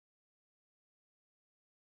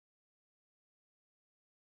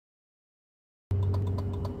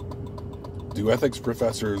Do ethics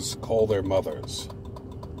professors call their mothers?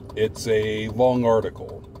 It's a long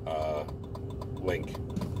article, link.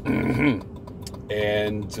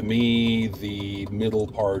 And to me, the middle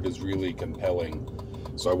part is really compelling.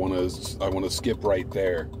 So I want to skip right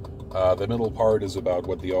there. The middle part is about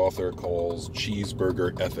what the author calls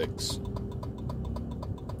cheeseburger ethics.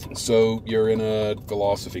 So you're in a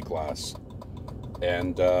philosophy class,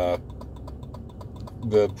 and the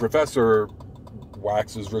professor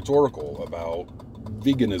waxes rhetorical about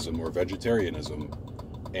veganism or vegetarianism,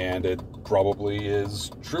 and it probably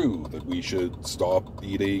is true that we should stop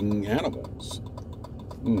eating animals.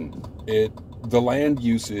 The land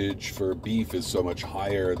usage for beef is so much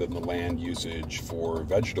higher than the land usage for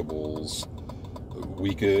vegetables.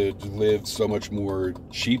 We could live so much more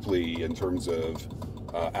cheaply in terms of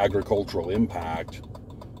agricultural impact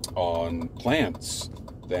on plants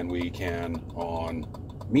than we can on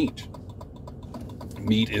meat.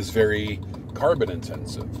 Meat is very carbon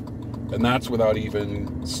intensive, and that's without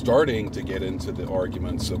even starting to get into the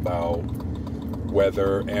arguments about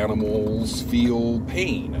whether animals feel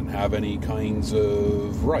pain and have any kinds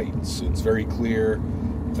of rights. It's very clear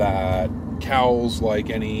that cows, like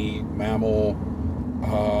any mammal,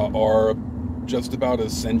 are just about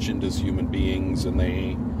as sentient as human beings, and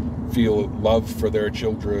they feel love for their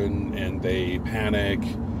children, and they panic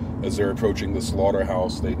as they're approaching the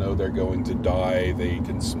slaughterhouse. They know they're going to die. They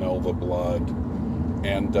can smell the blood.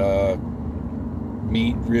 And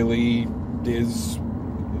meat really is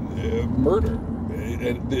murder.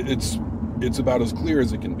 It's about as clear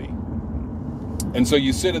as it can be. And so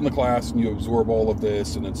you sit in the class and you absorb all of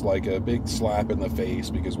this, and it's like a big slap in the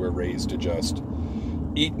face because we're raised to just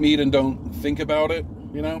eat meat and don't think about it,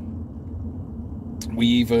 you know? We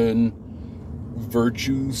even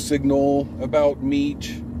virtue signal about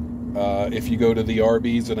meat. If you go to the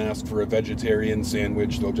Arby's and ask for a vegetarian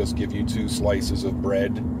sandwich, they'll just give you 2 slices of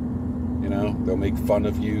bread. You know, they'll make fun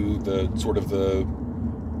of you,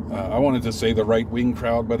 I wanted to say the right-wing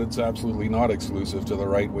crowd, but it's absolutely not exclusive to the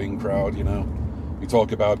right-wing crowd, you know. You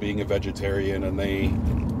talk about being a vegetarian and they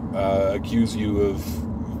accuse you of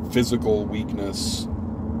physical weakness.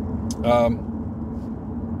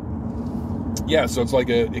 So it's like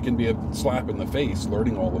it can be a slap in the face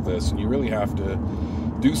learning all of this, and you really have to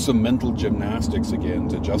do some mental gymnastics again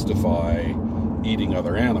to justify eating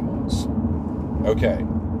other animals. Okay,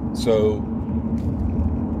 so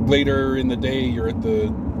later in the day you're at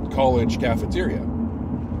the college cafeteria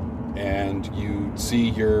and you see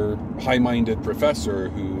your high-minded professor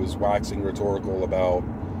who is waxing rhetorical about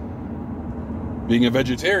being a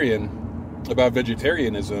vegetarian, about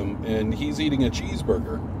vegetarianism, and he's eating a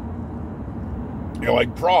cheeseburger. You're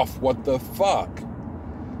like, Prof, what the fuck?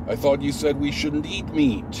 I thought you said we shouldn't eat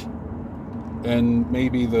meat. And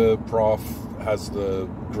maybe the prof has the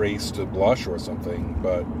grace to blush or something,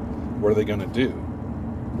 but what are they going to do?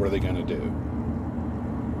 What are they going to do?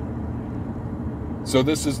 So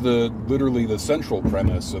this is literally the central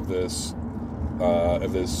premise of this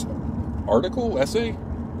article, essay?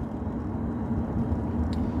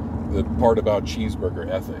 The part about cheeseburger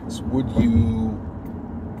ethics. Would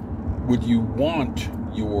you want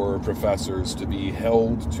your professors to be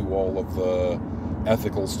held to all of the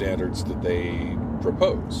ethical standards that they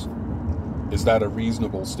propose? Is that a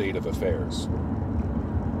reasonable state of affairs?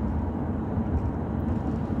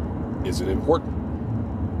 Is it important?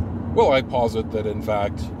 Well, I posit that, in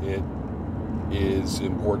fact, it is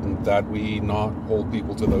important that we not hold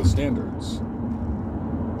people to those standards.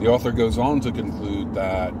 The author goes on to conclude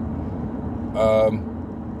that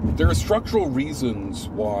there are structural reasons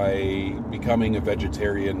why becoming a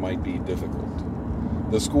vegetarian might be difficult.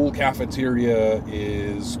 The school cafeteria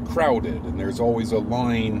is crowded, and there's always a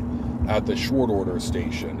line at the short order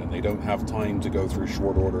station, and they don't have time to go through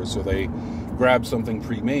short order, so they grab something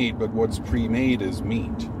pre-made, but what's pre-made is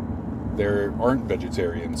meat. There aren't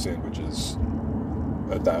vegetarian sandwiches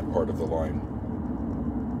at that part of the line.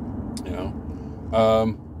 You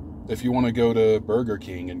know? If you want to go to Burger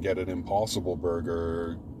King and get an Impossible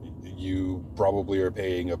Burger, you probably are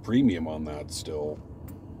paying a premium on that still.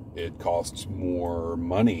 It costs more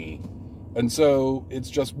money. And so it's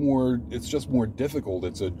just more difficult.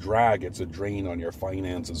 It's a drag, it's a drain on your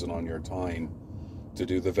finances and on your time to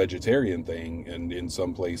do the vegetarian thing. And in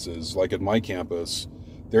some places, like at my campus,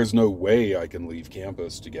 there's no way I can leave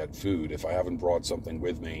campus to get food if I haven't brought something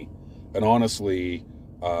with me. And honestly,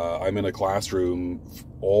 I'm in a classroom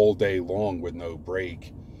all day long with no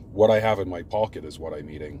break. What I have in my pocket is what I'm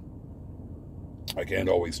eating. I can't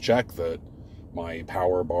always check that my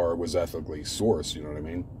power bar was ethically sourced, you know what I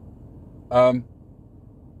mean?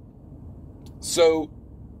 So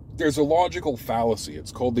there's a logical fallacy.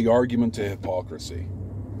 It's called the argument to hypocrisy,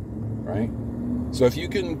 right? So if you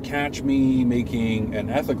can catch me making an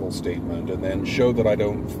ethical statement and then show that I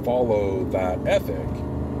don't follow that ethic,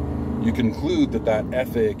 you conclude that that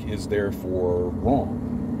ethic is therefore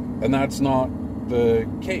wrong. And that's not the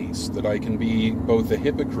case, that I can be both a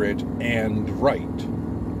hypocrite and right.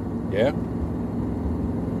 Yeah?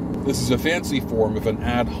 This is a fancy form of an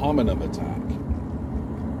ad hominem attack,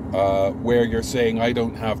 where you're saying I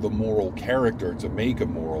don't have the moral character to make a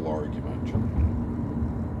moral argument.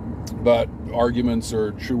 But arguments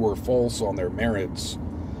are true or false on their merits,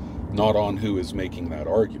 not on who is making that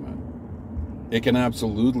argument. It can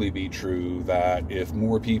absolutely be true that if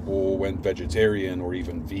more people went vegetarian or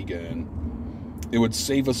even vegan, it would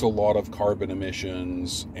save us a lot of carbon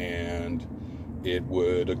emissions, and it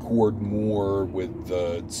would accord more with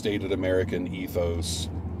the stated American ethos.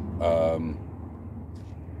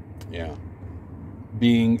 Yeah.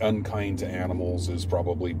 Being unkind to animals is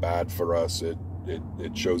probably bad for us. It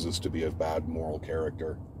shows us to be of bad moral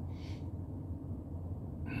character.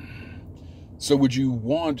 So would you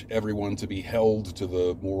want everyone to be held to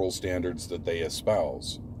the moral standards that they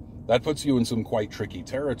espouse? That puts you in some quite tricky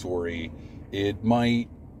territory. It might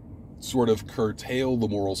sort of curtail the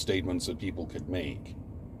moral statements that people could make.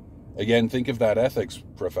 Again, think of that ethics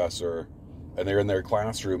professor, and they're in their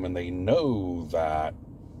classroom and they know that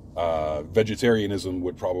vegetarianism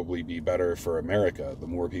would probably be better for America. The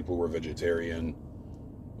more people were vegetarian,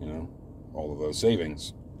 all of those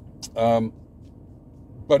savings.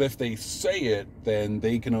 But if they say it, then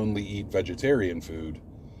they can only eat vegetarian food.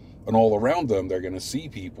 And all around them, they're going to see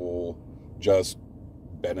people just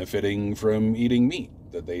benefiting from eating meat,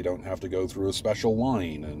 that they don't have to go through a special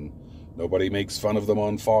line, and nobody makes fun of them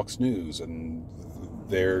on Fox News, and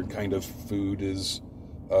their kind of food is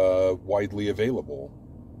widely available.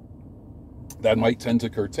 That might tend to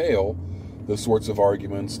curtail the sorts of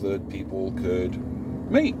arguments that people could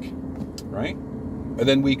make, right? And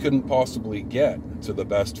then we couldn't possibly get to the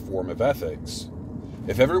best form of ethics.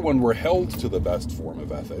 If everyone were held to the best form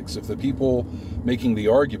of ethics, if the people making the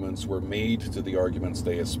arguments were made to the arguments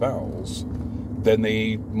they espouse, then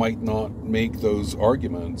they might not make those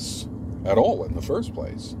arguments at all in the first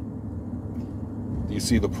place. Do you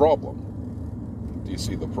see the problem? Do you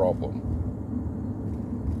see the problem?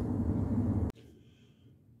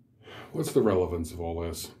 What's the relevance of all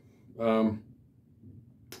this?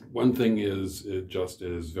 One thing is, it just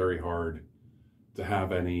is very hard to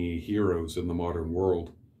have any heroes in the modern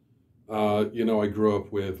world. I grew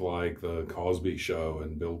up with like the Cosby Show,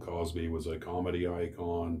 and Bill Cosby was a comedy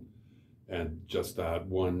icon, and just that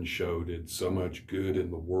one show did so much good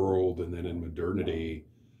in the world. And then in modernity,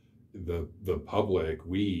 the public,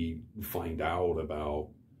 we find out about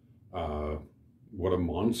what a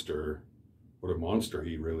monster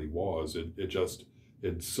he really was.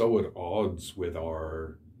 It's so at odds with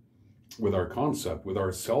our concept, with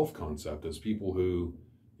our self-concept as people who,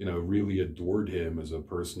 really adored him as a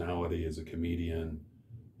personality, as a comedian.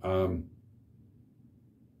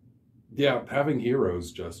 Having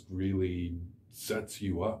heroes just really sets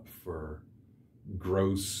you up for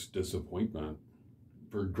gross disappointment,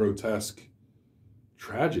 for grotesque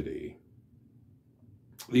tragedy.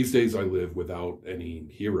 These days I live without any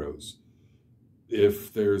heroes.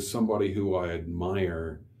 If there's somebody who I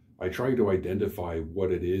admire, I try to identify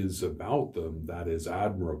what it is about them that is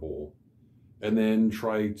admirable, and then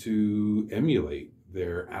try to emulate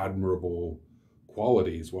their admirable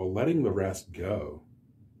qualities while letting the rest go.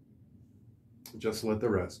 Just let the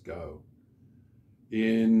rest go.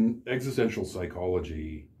 In existential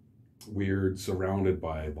psychology, we're surrounded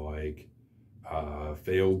by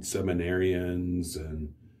failed seminarians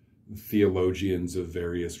and theologians of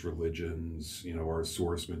various religions. Our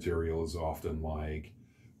source material is often like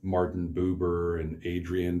Martin Buber and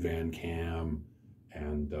Adrian Van Kam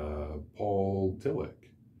and Paul Tillich.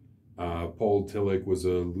 Paul Tillich was a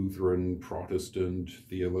Lutheran Protestant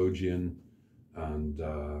theologian, and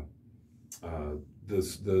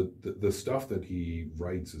the stuff that he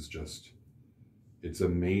writes is just, it's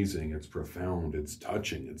amazing, it's profound, it's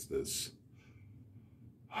touching, it's this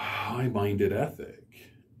high-minded ethic.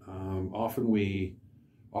 Often we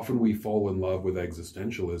fall in love with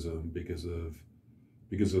existentialism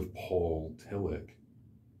because of Paul Tillich.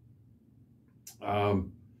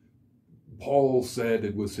 Paul said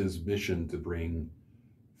it was his mission to bring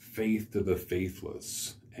faith to the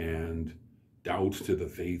faithless and doubt to the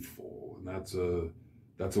faithful, and that's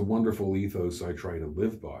a wonderful ethos I try to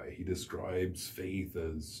live by. He describes faith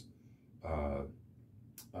as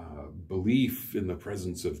belief in the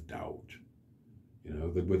presence of doubt.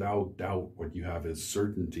 That without doubt, what you have is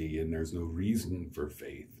certainty, and there's no reason for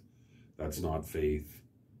faith. That's not faith.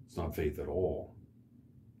 It's not faith at all.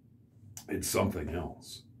 It's something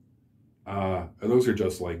else. And those are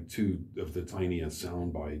just like two of the tiniest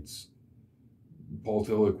sound bites. Paul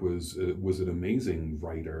Tillich was an amazing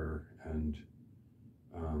writer and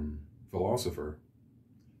philosopher.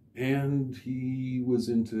 And he was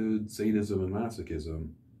into sadism and masochism.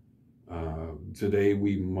 Today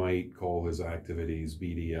we might call his activities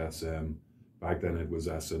BDSM. Back then it was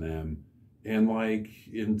S&M. And like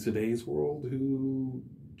in today's world, who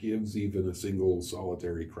gives even a single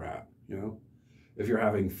solitary crap, you know? If you're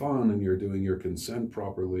having fun and you're doing your consent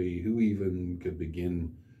properly, who even could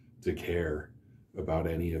begin to care about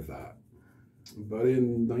any of that? But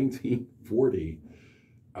in 1940,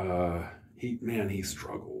 he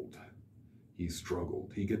struggled. He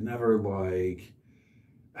struggled. He could never, like,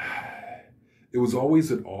 it was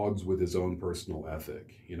always at odds with his own personal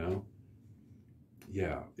ethic, you know?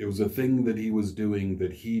 Yeah, it was a thing that he was doing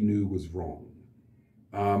that he knew was wrong.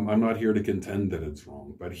 I'm not here to contend that it's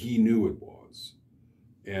wrong, but he knew it was.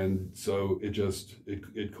 And so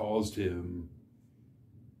it caused him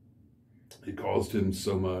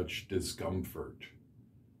so much discomfort,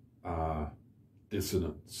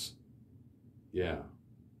 dissonance. Yeah.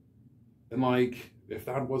 And like, if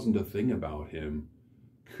that wasn't a thing about him,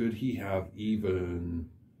 could he have even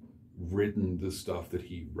written the stuff that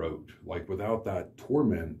he wrote? Like, without that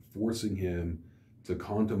torment forcing him to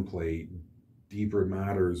contemplate deeper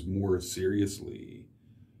matters more seriously,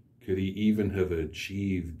 could he even have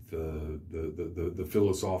achieved the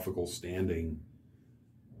philosophical standing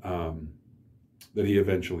that he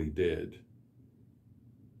eventually did?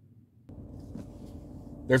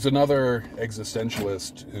 There's another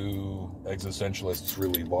existentialist who existentialists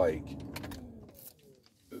really like,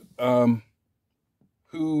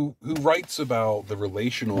 who writes about the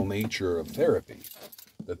relational nature of therapy.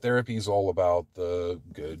 That therapy is all about the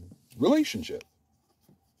good relationship.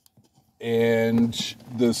 And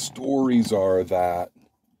the stories are that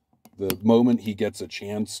the moment he gets a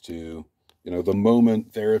chance to, the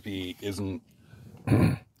moment therapy isn't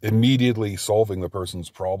immediately solving the person's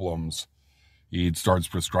problems, he starts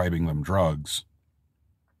prescribing them drugs.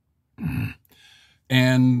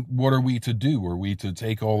 And what are we to do? Are we to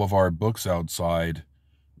take all of our books outside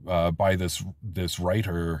by this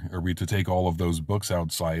writer? Are we to take all of those books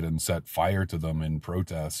outside and set fire to them in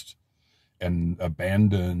protest and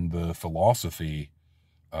abandon the philosophy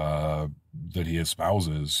that he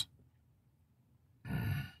espouses?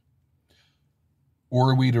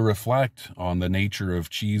 Or are we to reflect on the nature of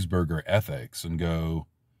cheeseburger ethics and go,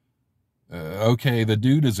 okay, the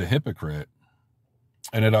dude is a hypocrite,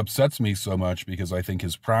 and it upsets me so much because I think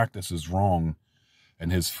his practice is wrong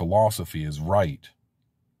and his philosophy is right.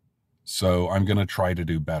 So I'm going to try to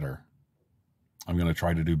do better. I'm going to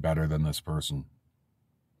try to do better than this person.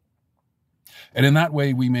 And in that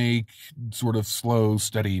way, we make sort of slow,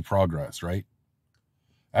 steady progress, right?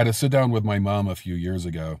 I had to sit down with my mom a few years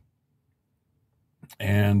ago,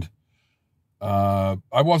 and I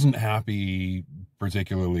wasn't happy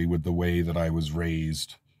particularly with the way that I was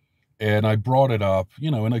raised. And I brought it up,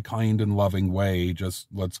 in a kind and loving way, just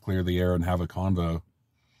let's clear the air and have a convo.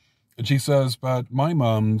 And she says, but my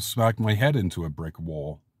mom smacked my head into a brick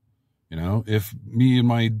wall. If me and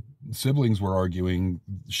my siblings were arguing,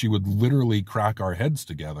 she would literally crack our heads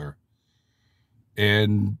together.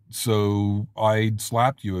 And so I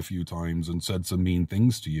slapped you a few times and said some mean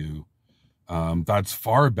things to you. That's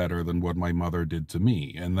far better than what my mother did to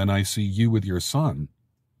me. And then I see you with your son,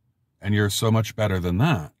 and you're so much better than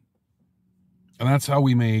that. And that's how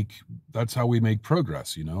we make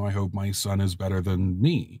progress. I hope my son is better than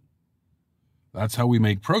me. That's how we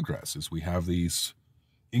make progress, is we have these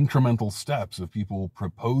incremental steps of people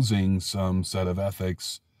proposing some set of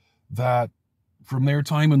ethics that from their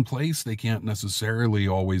time and place, they can't necessarily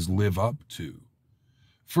always live up to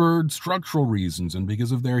for structural reasons. And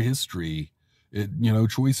because of their history,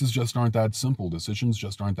 choices just aren't that simple. Decisions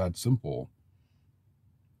just aren't that simple.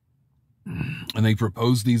 And they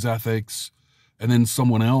propose these ethics, and then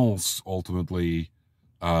someone else ultimately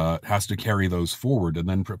has to carry those forward and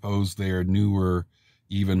then propose their newer,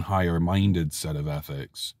 even higher-minded set of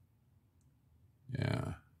ethics.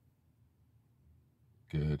 Yeah.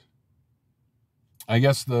 Good. I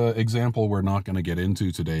guess the example we're not going to get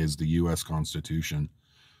into today is the U.S. Constitution.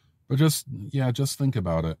 But just think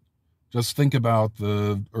about it. Just think about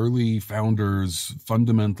the early founders'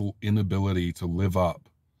 fundamental inability to live up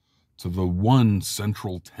to the one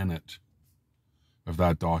central tenet of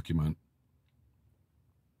that document.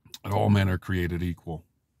 That all men are created equal.